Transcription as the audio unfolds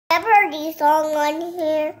party song on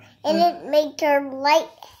here, and it makes her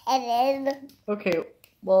lightheaded. Okay,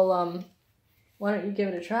 well, why don't you give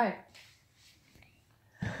it a try?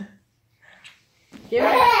 Give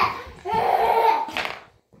it.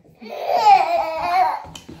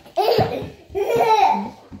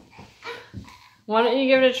 Why don't you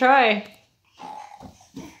give it a try?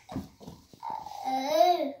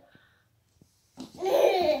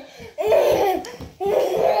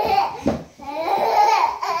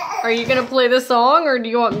 Are you gonna play the song, or do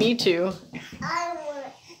you want me to? I want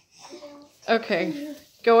to. Okay,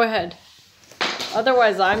 go ahead.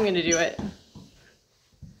 Otherwise, I'm gonna do it.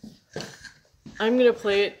 I'm gonna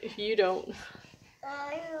play it if you don't.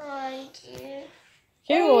 I want to.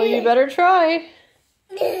 Okay, well, you better try.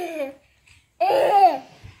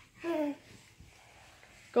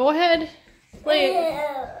 Go ahead. Play it.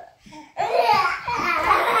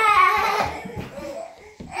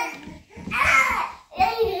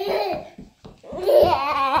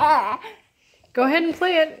 Go ahead and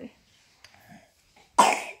play it.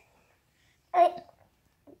 I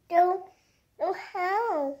don't know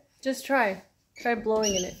how. Just try. Try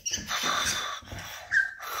blowing in it.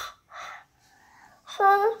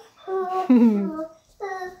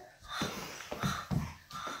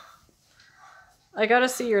 I gotta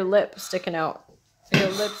see your lip sticking out.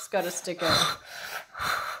 Your lips gotta stick out.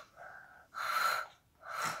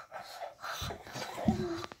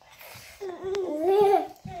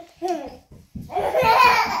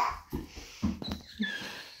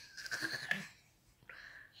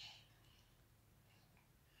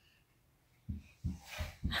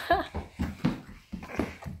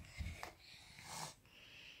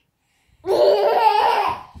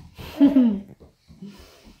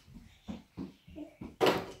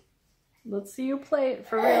 Let's see you play it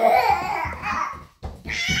for real.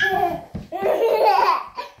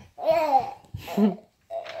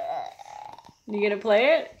 You gonna play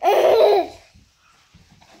it?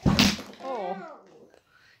 Oh.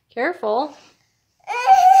 Careful.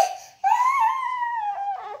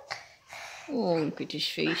 Oh, look at his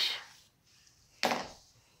face.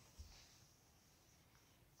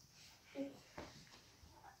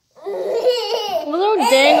 Well, don't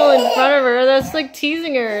dangle in front of her. That's like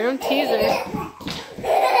teasing her. Don't tease her.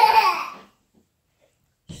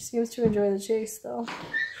 She seems to enjoy the chase, though.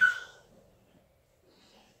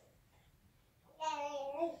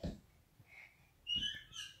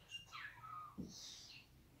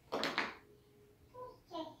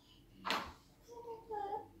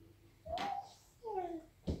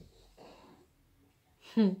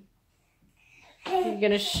 You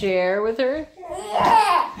gonna share with her?